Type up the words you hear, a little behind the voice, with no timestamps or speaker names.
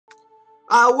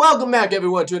Welcome back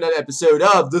everyone to another episode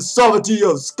of the Sovereignty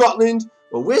of Scotland.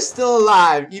 Well, we're still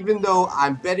alive, even though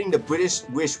I'm betting the British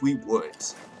wish we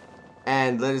weren't.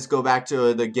 And let us go back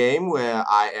to the game where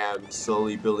I am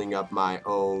slowly building up my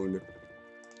own.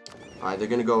 Alright, they're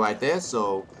gonna go right there.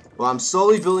 So, well, I'm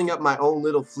slowly building up my own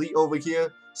little fleet over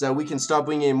here so that we can start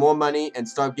bringing in more money and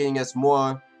start getting us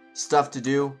more stuff to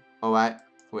do. Alright,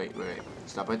 wait.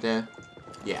 Stop right there.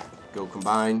 Yeah, go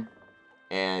combine.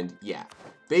 And yeah.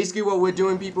 Basically what we're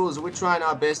doing, people, is we're trying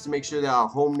our best to make sure that our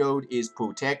home node is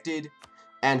protected.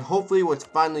 And hopefully we're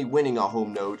finally winning our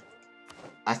home node.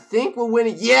 I think we're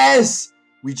winning. Yes!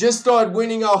 We just started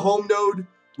winning our home node,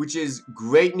 which is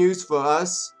great news for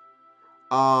us.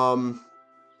 Doesn't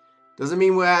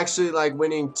mean we're actually like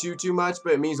winning too much,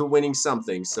 but it means we're winning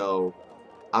something. So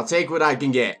I'll take what I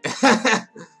can get.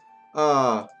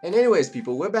 And anyways,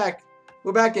 people, we're back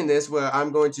in this where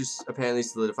I'm going to apparently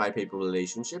solidify papal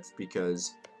relationships,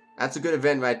 because that's a good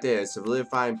event right there,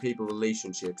 solidifying papal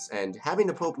relationships, and having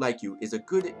the Pope like you is a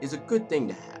good thing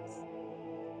to have.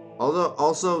 Although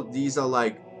also these are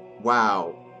like,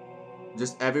 wow,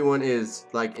 just everyone is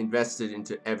like invested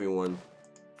into everyone.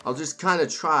 I'll just kind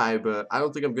of try, but I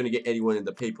don't think I'm gonna get anyone in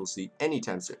the papal seat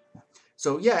anytime soon.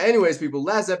 So yeah, anyways, people,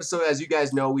 last episode, as you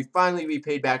guys know, we finally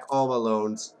repaid back all of our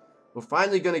loans. We're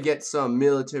finally gonna get some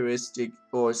militaristic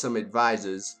or some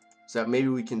advisors, so that maybe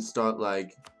we can start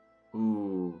like,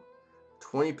 ooh,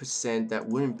 20%. That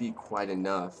wouldn't be quite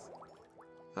enough.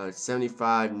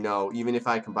 75, no. Even if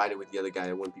I combine it with the other guy,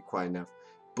 it wouldn't be quite enough.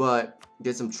 But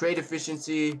get some trade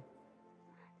efficiency,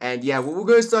 and yeah, what we're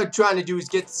gonna start trying to do is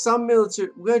get some military.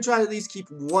 We're gonna try to at least keep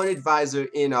one advisor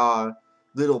in our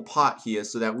little pot here,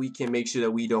 so that we can make sure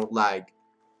that we don't, like,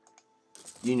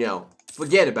 you know,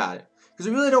 forget about it. Because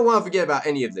we really don't want to forget about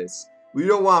any of this. We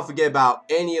don't want to forget about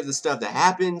any of the stuff that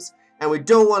happens, and we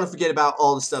don't want to forget about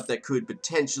all the stuff that could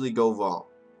potentially go wrong.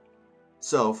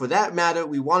 So, for that matter,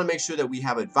 we want to make sure that we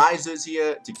have advisors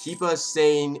here to keep us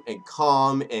sane and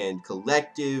calm and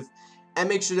collective, and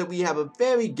make sure that we have a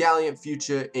very gallant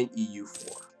future in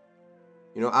EU4.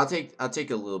 You know, I'll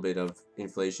take a little bit of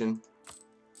inflation.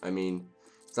 I mean,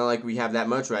 it's not like we have that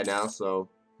much right now, so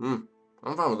I'm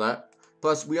fine with that.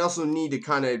 Plus, we also need to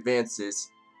kind of advance this,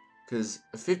 because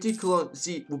 50 colon.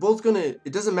 See, we're both gonna.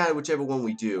 It doesn't matter whichever one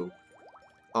we do.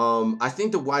 I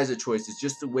think the wiser choice is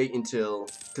just to wait until,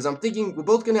 because I'm thinking we're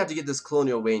both gonna have to get this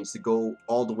colonial range to go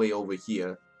all the way over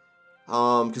here.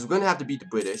 Because we're gonna have to beat the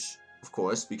British, of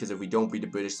course. Because if we don't beat the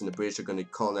British, then the British are gonna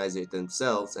colonize it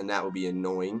themselves, and that will be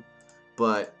annoying.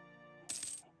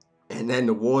 And then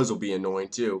the wars will be annoying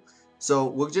too. So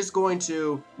we're just going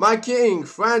to, my king,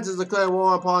 France has declared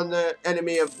war upon the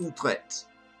enemy of Utrecht.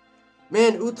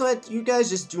 Man, Utrecht, you guys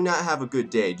just do not have a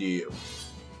good day, do you?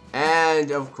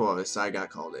 And of course, I got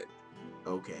called in.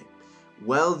 Okay.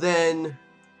 Well then,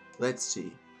 let's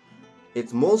see.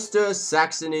 It's Munster,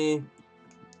 Saxony,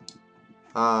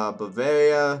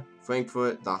 Bavaria,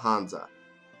 Frankfurt, the Hansa.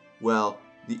 Well,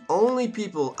 the only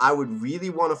people I would really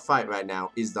want to fight right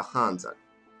now is the Hansa.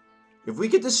 If we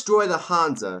could destroy the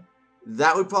Hansa,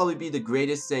 that would probably be the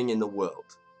greatest thing in the world.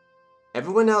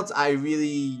 Everyone else I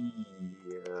really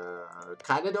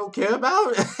kind of don't care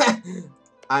about.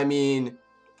 I mean,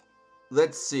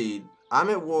 let's see. I'm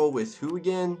at war with who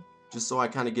again? Just so I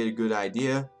kind of get a good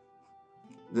idea.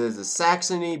 There's the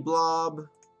Saxony blob.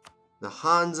 The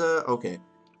Hansa. Okay.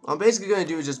 What I'm basically going to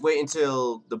do is just wait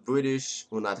until the British,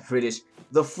 well, not the British,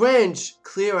 the French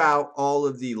clear out all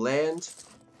of the land.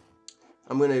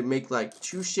 I'm going to make like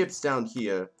 2 ships down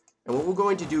here. And what we're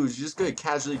going to do is just going to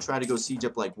casually try to go siege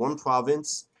up like one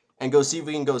province and go see if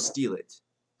we can go steal it.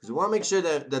 Because we want to make sure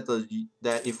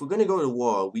that if we're going to go to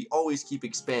war, we always keep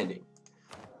expanding.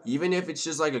 Even if it's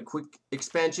just like a quick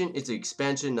expansion, it's an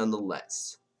expansion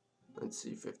nonetheless. Let's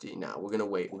see, 50. Now, we're going to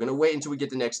wait. We're going to wait until we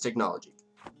get the next technology.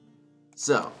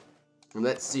 So,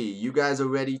 let's see. You guys are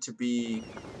ready to be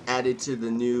added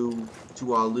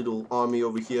to our little army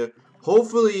over here.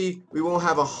 Hopefully, we won't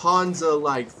have a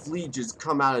Hansa-like fleet just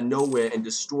come out of nowhere and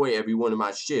destroy every one of my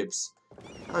ships.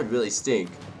 That would really stink.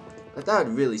 That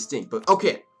would really stink. But,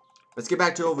 okay. Let's get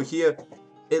back to over here.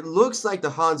 It looks like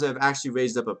the Hansa have actually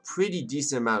raised up a pretty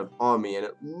decent amount of army. And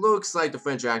it looks like the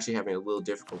French are actually having a little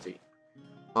difficulty.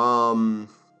 Yeah,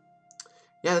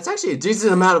 that's actually a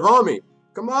decent amount of army.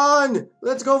 Come on!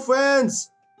 Let's go,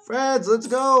 France! France, let's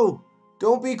go!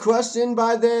 Don't be crushed in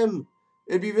by them.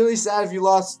 It'd be really sad if you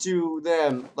lost to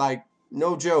them. Like,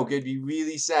 no joke. It'd be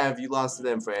really sad if you lost to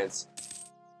them, France.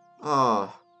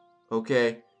 Oh,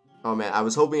 okay. Oh, man. I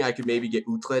was hoping I could maybe get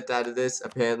Utrecht out of this.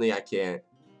 Apparently, I can't.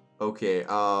 Okay,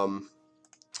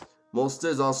 Munster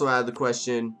is also out of the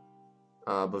question.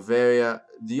 Bavaria.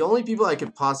 the only people I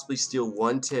could possibly steal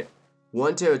one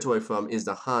territory from is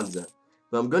the Hansa.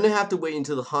 But I'm gonna have to wait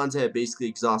until the Hansa have basically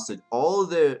exhausted all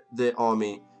their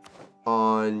army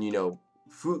on, you know,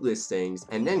 fruitless things,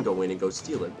 and then go in and go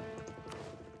steal it.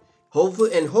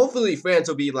 Hopefully France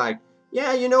will be like,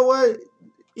 yeah, you know what?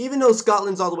 Even though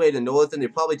Scotland's all the way to the north and they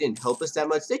probably didn't help us that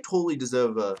much, they totally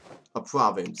deserve a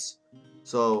province.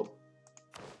 So,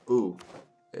 ooh,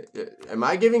 am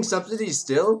I giving subsidies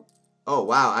still? Oh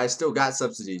wow, I still got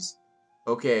subsidies.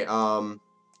 Okay,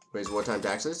 raise wartime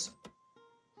taxes.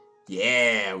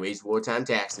 Yeah, raise wartime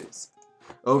taxes.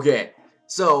 Okay,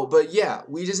 so, but yeah,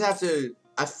 we just have to,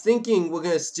 I'm thinking we're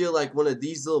gonna steal like one of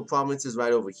these little provinces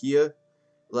right over here.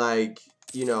 Like,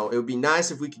 you know, it would be nice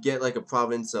if we could get like a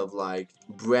province of like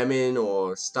Bremen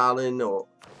or Stalin, or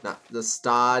not the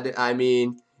Stad, I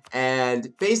mean,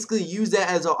 and basically use that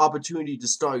as an opportunity to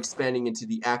start expanding into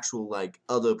the actual like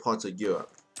other parts of Europe.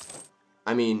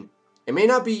 I mean, it may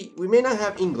not be, we may not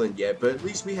have England yet, but at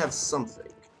least we have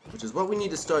something, which is what we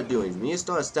need to start doing. We need to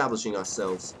start establishing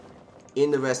ourselves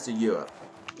in the rest of Europe.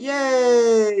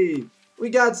 Yay! We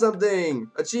got something!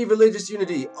 Achieve religious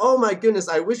unity. Oh my goodness,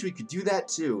 I wish we could do that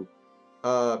too.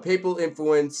 Papal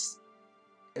influence.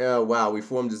 Wow,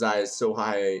 reform desire is so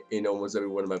high in almost every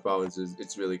one of my provinces.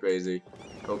 It's really crazy.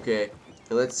 Okay,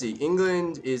 let's see.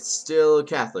 England is still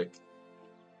Catholic.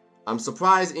 I'm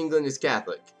surprised England is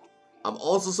Catholic. I'm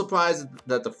also surprised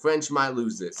that the French might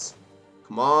lose this.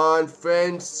 Come on,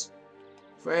 France.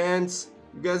 France,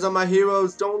 you guys are my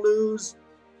heroes. Don't lose.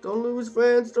 Don't lose,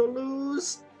 France. Don't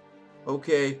lose.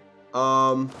 Okay,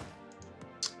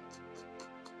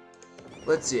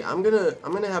 let's see. I'm gonna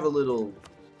have a little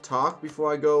talk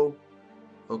before I go.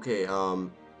 Okay,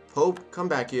 Pope, come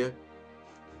back here.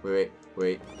 Wait.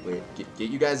 Get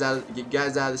you guys out of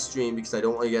the stream, because I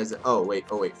don't want you guys to, oh wait,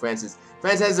 France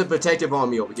has a protective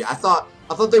army over here. I thought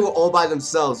they were all by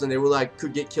themselves and they were like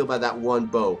could get killed by that one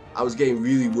bow. I was getting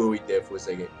really worried there for a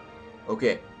second.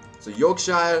 Okay, so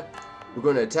Yorkshire, we're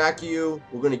gonna attack you.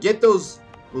 We're gonna get those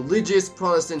religious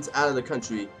Protestants out of the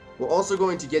country. We're also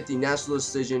going to get the national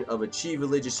decision of achieve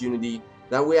religious unity.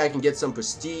 That way I can get some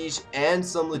prestige and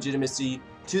some legitimacy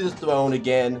to the throne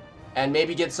again, and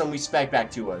maybe get some respect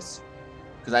back to us.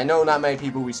 Because I know not many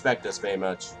people respect us very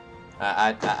much.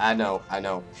 I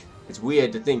know. It's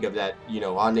weird to think of that, you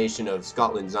know, our nation of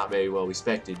Scotland's not very well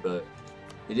respected, but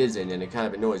it isn't, and it kind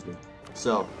of annoys me.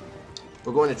 So,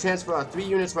 we're going to transfer our 3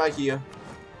 units right here.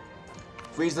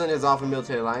 Friesland is off a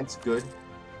military alliance, good.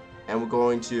 And we're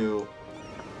going to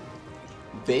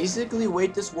basically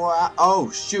wait this war out.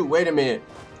 Oh shoot, wait a minute.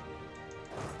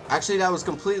 Actually, that was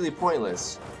completely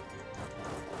pointless.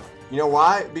 You know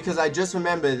why? Because I just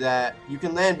remembered that you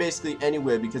can land basically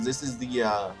anywhere, because this is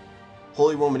the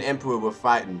Holy Roman Emperor we're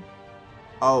fighting.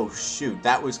 Oh shoot,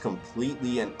 that was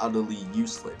completely and utterly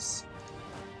useless.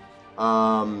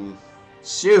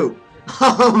 Shoot.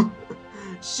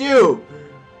 Shoot.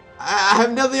 I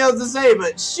have nothing else to say,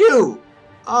 but shoot.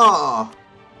 Oh,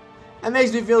 that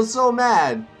makes me feel so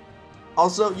mad.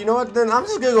 Also, you know what, then I'm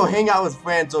just gonna go hang out with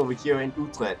France over here in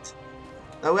Utrecht.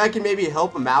 That way I can maybe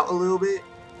help him out a little bit.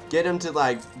 Get him to,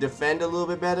 like, defend a little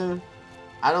bit better.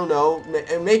 I don't know.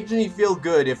 It makes me feel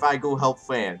good if I go help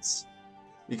France.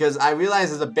 Because I realize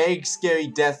there's a big,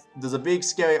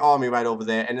 scary army right over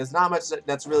there, and there's not much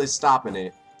that's really stopping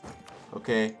it.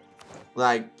 Okay?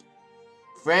 Like,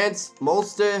 France,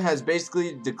 Mulster has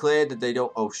basically declared that they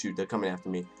don't... Oh, shoot, they're coming after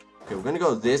me. Okay, we're gonna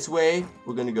go this way,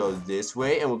 we're gonna go this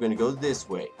way, and we're gonna go this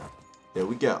way. There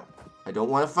we go. I don't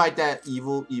want to fight that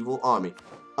evil, evil army.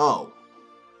 Oh.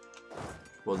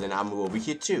 Well, then I'll move over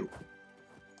here, too.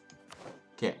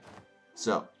 Okay.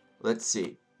 So, let's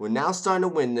see. We're now starting to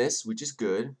win this, which is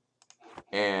good.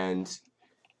 And,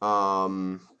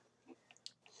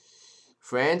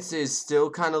 France is still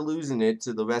kind of losing it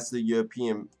to the rest of the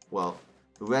European, well,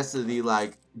 the rest of the,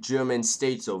 like, German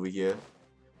states over here.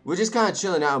 We're just kind of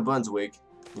chilling out in Brunswick.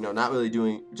 You know, not really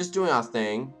doing, just doing our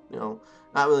thing. You know,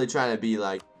 not really trying to be,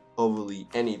 like, overly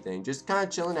anything. Just kind of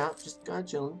chilling out. Just kind of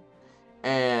chilling.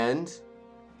 And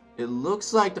it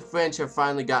looks like the French have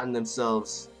finally gotten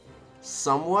themselves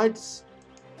somewhat.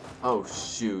 Oh,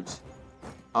 shoot.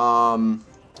 Run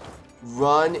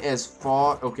as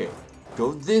far. Okay.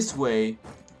 Go this way.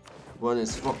 Run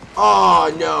as far.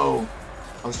 Oh, no.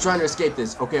 I was trying to escape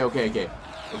this. Okay.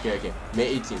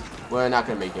 May 18th. We're not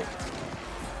gonna make it.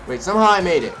 Wait, somehow I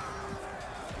made it.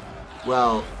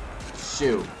 Well,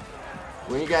 shoot.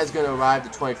 When are you guys gonna arrive the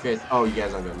 25th? Oh, you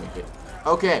guys aren't gonna make it.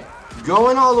 Okay,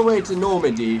 going all the way to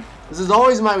Normandy. This is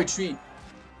always my retreat.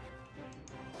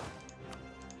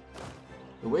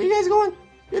 Where are you guys going?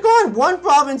 You're going one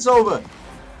province over.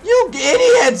 You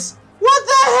idiots! What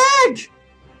the heck?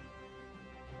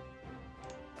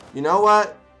 You know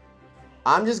what?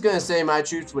 I'm just gonna say my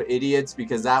troops were idiots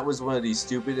because that was one of the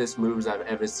stupidest moves I've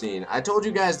ever seen. I told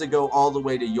you guys to go all the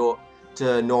way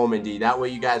to Normandy. That way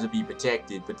you guys would be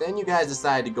protected. But then you guys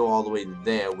decided to go all the way to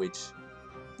there, which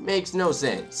makes no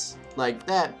sense. Like,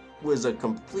 that was a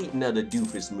complete another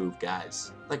doofus move,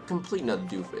 guys. Like, complete another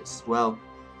doofus. Well,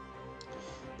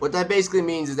 what that basically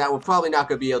means is that we're probably not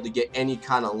gonna be able to get any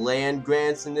kind of land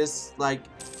grants in this, like,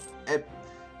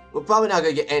 we're probably not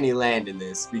gonna get any land in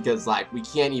this because, like, we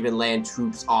can't even land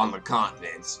troops on the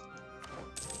continents.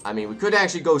 I mean, we could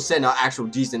actually go send our actual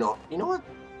decent. You know what?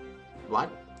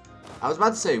 What? I was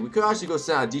about to say we could actually go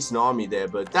send a decent army there,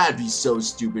 but that'd be so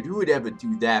stupid. Who would ever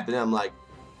do that? But then I'm like,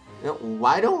 you know,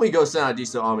 why don't we go send a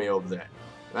decent army over there?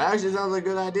 That actually sounds like a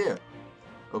good idea.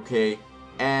 Okay,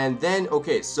 and then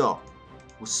so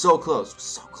we're so close. We're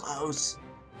so close.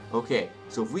 Okay,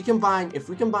 so if we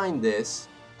combine this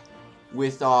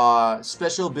with our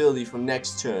special ability from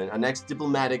next turn, our next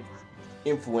diplomatic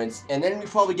influence, and then we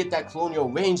probably get that colonial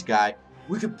range guy,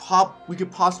 we could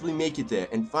possibly make it there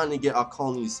and finally get our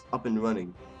colonies up and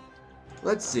running.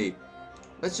 Let's see.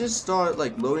 Let's just start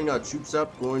like loading our troops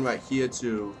up, going right here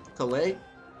to Calais.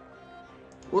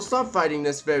 We'll start fighting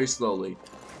this very slowly.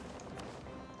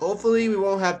 Hopefully we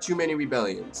won't have too many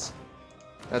rebellions.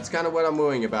 That's kind of what I'm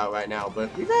worrying about right now, but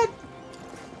we've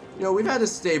had a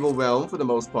stable realm for the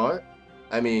most part.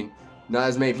 I mean, not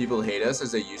as many people hate us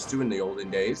as they used to in the olden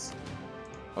days.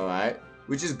 Alright,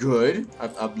 which is good.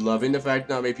 I'm loving the fact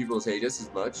not many people hate us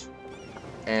as much.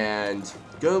 And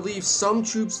gonna leave some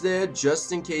troops there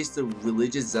just in case the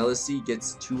religious zealousy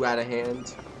gets too out of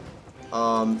hand.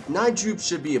 9 troops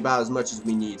should be about as much as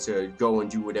we need to go and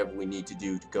do whatever we need to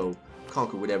do to go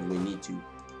conquer whatever we need to.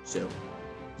 So,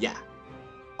 yeah.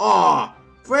 Aw,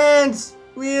 France?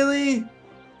 Really?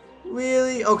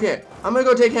 Really? Okay, I'm gonna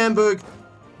go take Hamburg.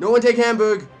 No one take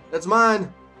Hamburg. That's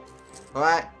mine.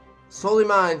 Alright. It's totally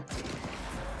mine.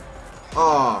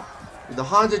 Oh, the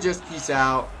Hansa just peace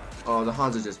out. Oh, the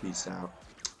Hansa just peace out.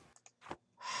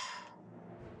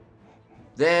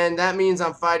 Then that means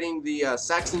I'm fighting the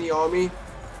Saxony army.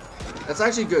 That's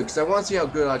actually good because I want to see how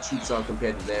good our troops are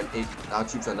compared to them. Our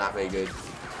troops are not very good.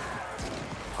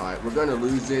 Alright, we're gonna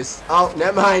lose this. Oh,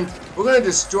 never mind. We're gonna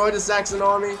destroy the Saxon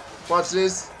army. Watch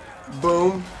this.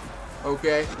 Boom.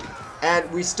 Okay. And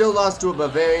we still lost to a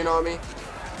Bavarian army.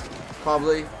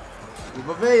 Probably. Well,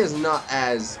 Bavaria is not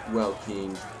as well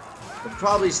keen. We're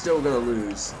probably still gonna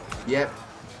lose. Yep.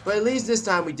 But at least this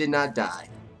time we did not die.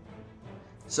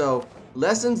 So,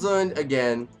 lessons learned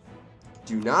again.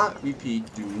 Do not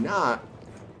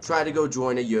try to go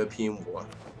join a European war.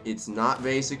 It's not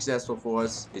very successful for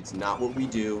us. It's not what we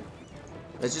do.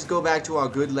 Let's just go back to our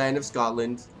good land of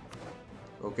Scotland.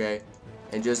 Okay?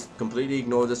 And just completely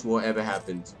ignore this war ever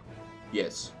happened.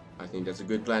 Yes, I think that's a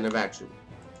good plan of action.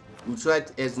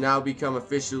 Utrecht has now become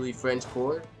officially French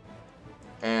core.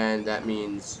 And that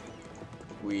means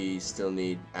we still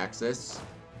need access.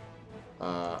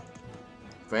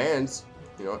 France,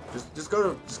 you know, just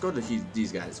go to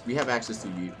these guys. We have access to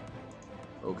you.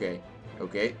 Okay,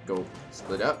 go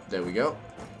split up. There we go.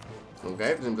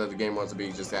 Okay, seems like the game wants to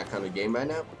be just that kind of game right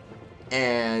now.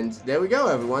 And there we go,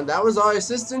 everyone. That was our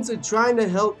assistance in trying to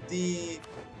help the,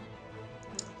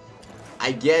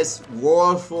 I guess,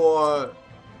 war for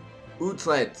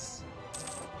Utrecht.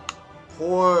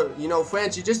 Poor, you know,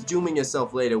 France, you're just dooming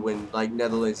yourself later when, like,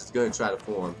 Netherlands is going to try to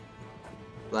form.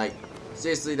 Like,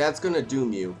 seriously, that's going to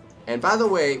doom you. And by the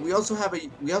way, we also have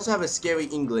a scary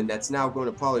England that's now going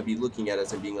to probably be looking at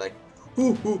us and being like,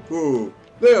 hoo hoo hoo,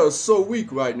 they are so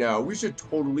weak right now. We should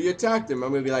totally attack them.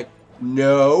 I'm going to be like,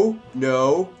 no,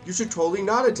 you should totally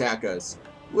not attack us.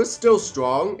 We're still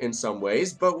strong in some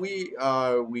ways, but we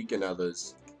are weak in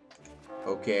others.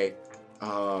 Okay.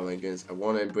 Oh my goodness, I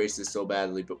want to embrace this so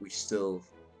badly, but we still...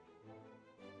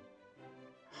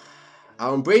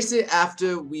 I'll embrace it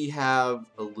after we have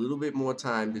a little bit more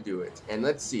time to do it. And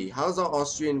let's see, how's our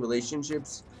Austrian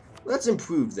relationships? Let's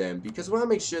improve them, because we want to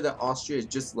make sure that Austria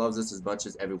just loves us as much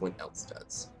as everyone else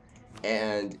does.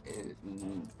 And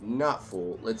not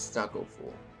full. Let's not go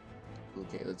full.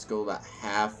 Okay, let's go about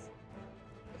half.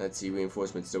 Let's see,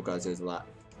 reinforcement still causes a lot.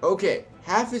 Okay,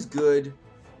 half is good.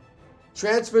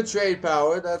 Transfer trade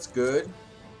power, that's good.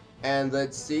 And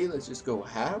let's see, let's just go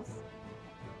half.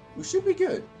 We should be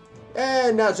good.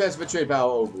 And now transfer trade power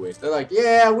over with. They're like,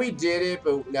 yeah, we did it,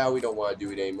 but now we don't want to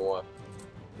do it anymore.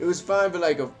 It was fine for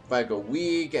like a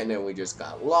week, and then we just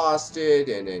got lost it,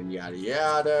 and then yada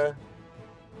yada.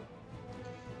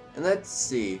 And let's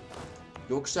see.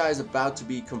 Yorkshire is about to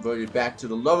be converted back to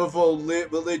the lovable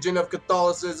religion of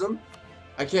Catholicism.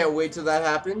 I can't wait till that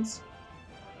happens.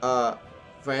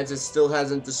 Francis still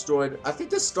hasn't destroyed. I think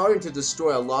they're starting to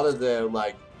destroy a lot of their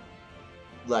like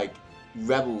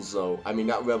rebels though. I mean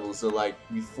not rebels, they're like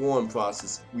reformed.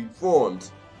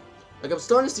 Like I'm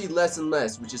starting to see less and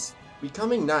less, which is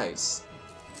becoming nice.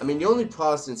 I mean the only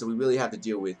Protestants that we really have to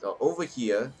deal with are over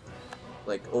here,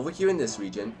 like over here in this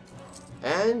region,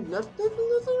 and nothing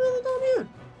really down here.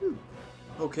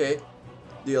 Okay,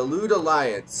 the Elude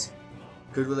Alliance,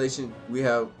 good relation. We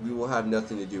will have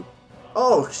nothing to do.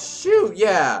 Oh shoot,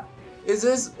 yeah. Is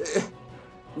this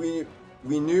we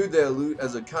knew the Elude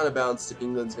as a counterbalance to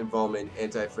England's involvement in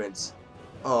anti-France.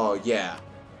 Oh yeah.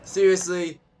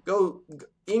 Seriously, go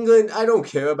England, I don't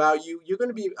care about you.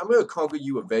 I'm gonna conquer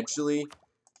you eventually.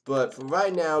 But for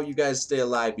right now, you guys stay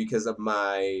alive because of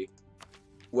my,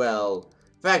 well,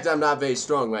 in fact, I'm not very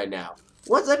strong right now.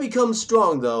 Once I become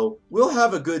strong, though, we'll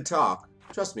have a good talk.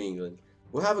 Trust me, England.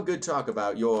 We'll have a good talk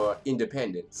about your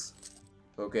independence.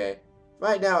 Okay?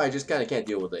 Right now, I just kind of can't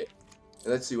deal with it.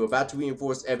 And let's see, we're about to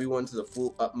reinforce everyone to the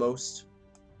full utmost.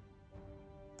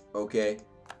 Okay.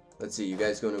 Let's see, you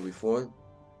guys going to reform?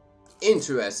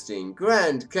 Interesting.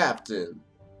 Grand Captain.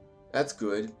 That's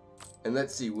good. And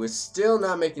let's see, we're still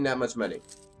not making that much money.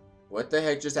 What the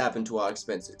heck just happened to our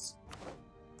expenses?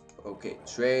 Okay,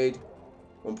 trade.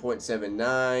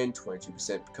 1.79,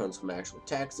 22% comes from actual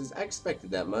taxes. I expected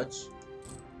that much.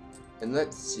 And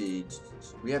let's see,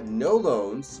 we have no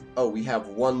loans. Oh, we have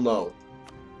one loan.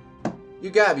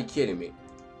 You gotta be kidding me.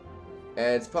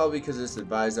 And it's probably because of this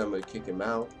advisor, I'm gonna kick him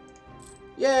out.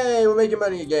 Yay, we're making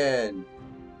money again.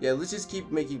 Yeah, let's just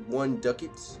keep making 1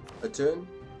 ducat a turn.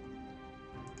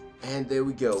 And there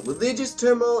we go. Religious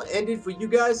turmoil ended for you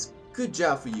guys. Good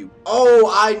job for you.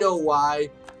 Oh, I know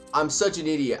why. I'm such an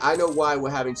idiot. I know why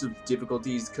we're having some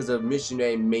difficulties, because of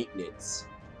missionary maintenance.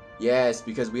 Yes,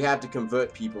 because we have to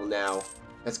convert people now.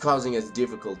 That's causing us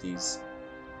difficulties.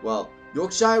 Well,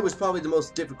 Yorkshire was probably the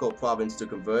most difficult province to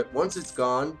convert. Once it's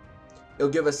gone, it'll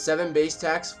give us 7 base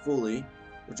tax fully,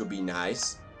 which will be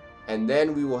nice. And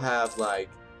then we will have, like,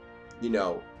 you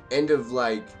know, end of,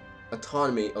 like,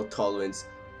 autonomy or tolerance.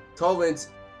 Tolerance,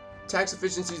 tax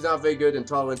efficiency is not very good, and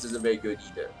tolerance isn't very good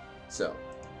either. So,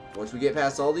 once we get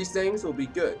past all these things, we'll be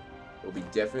good. We'll be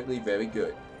definitely very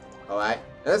good. Alright,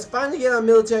 now let's finally get our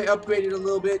military upgraded a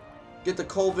little bit. Get the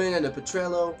Colvin and the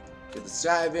Petrello. Get the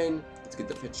Stivin. Let's get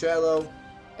the Petrello.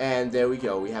 And there we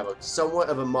go. We have a somewhat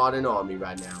of a modern army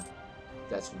right now.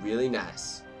 That's really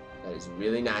nice. That is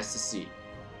really nice to see.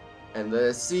 And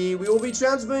let's see, we will be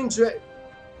transferring trade.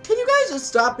 Can you guys just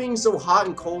stop being so hot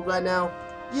and cold right now?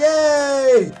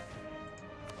 Yay!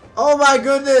 Oh my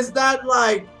goodness, that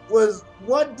like was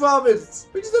 1 province.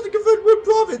 We just had to convert 1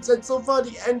 province, and so far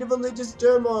the end of religious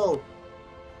turmoil.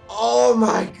 Oh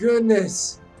my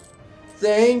goodness.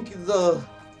 Thank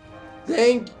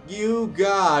you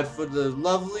God for the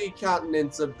lovely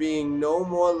countenance of being no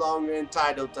more longer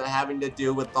entitled to having to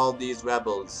deal with all these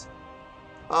rebels.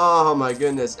 Oh my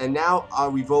goodness. And now our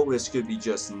revolt risk could be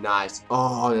just nice.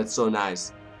 Oh, that's so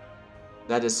nice.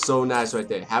 That is so nice right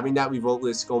there. Having that revolt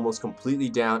risk almost completely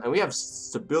down. And we have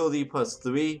stability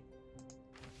 +3.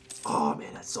 Oh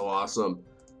man, that's so awesome.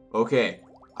 Okay,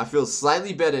 I feel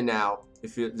slightly better now.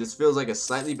 This feels like a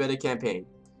slightly better campaign.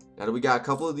 Now that we got a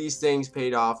couple of these things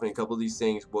paid off and a couple of these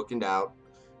things working out,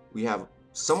 we have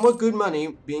somewhat good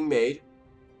money being made.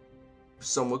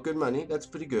 Somewhat good money. That's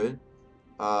pretty good.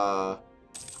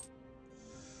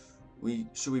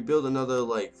 Should we build another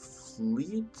like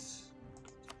fleet?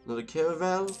 Another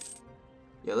caravel?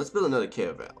 Yeah, let's build another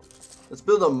caravel. Let's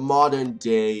build a modern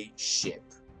day ship.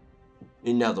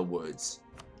 In other words,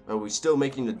 are we still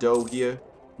making the dough here?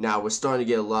 Now we're starting to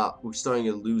get we're starting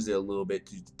to lose it a little bit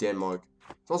to Denmark.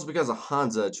 It's also because of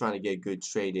Hansa trying to get good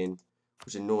trade in,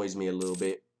 which annoys me a little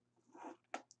bit.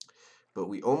 But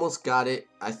we almost got it.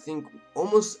 I think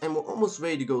almost, and we're almost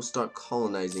ready to go start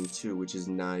colonizing too, which is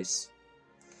nice.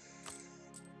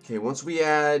 Okay, once we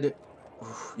add,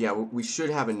 yeah, we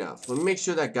should have enough. Let me make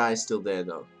sure that guy's still there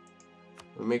though.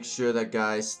 Let me make sure that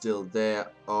guy's still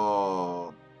there.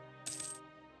 Oh.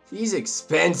 He's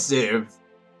expensive.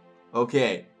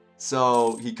 Okay,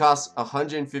 so he costs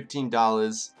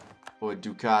 $115 for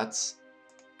ducats.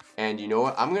 And you know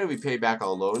what? I'm going to be paid back our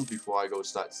loans before I go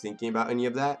start thinking about any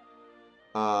of that.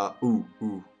 Ooh.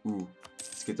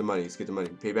 Let's get the money. Let's get the money.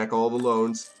 Pay back all the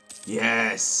loans.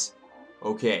 Yes.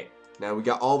 Okay, now we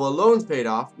got all of our loans paid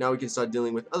off. Now we can start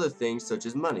dealing with other things such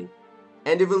as money.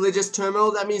 End of religious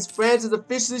turmoil. That means France is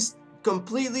officially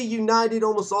completely united,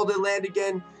 almost all their land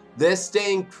again. They're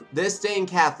staying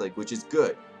Catholic, which is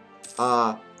good.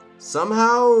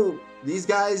 Somehow these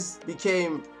guys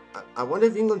became. I wonder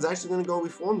if England's actually going to go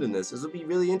reformed in this. This will be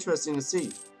really interesting to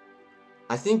see.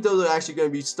 I think those are actually going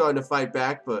to be starting to fight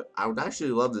back, but I would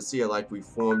actually love to see it like we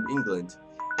formed England.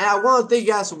 And I want to thank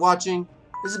you guys for watching.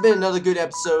 This has been another good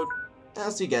episode, and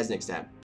I'll see you guys next time.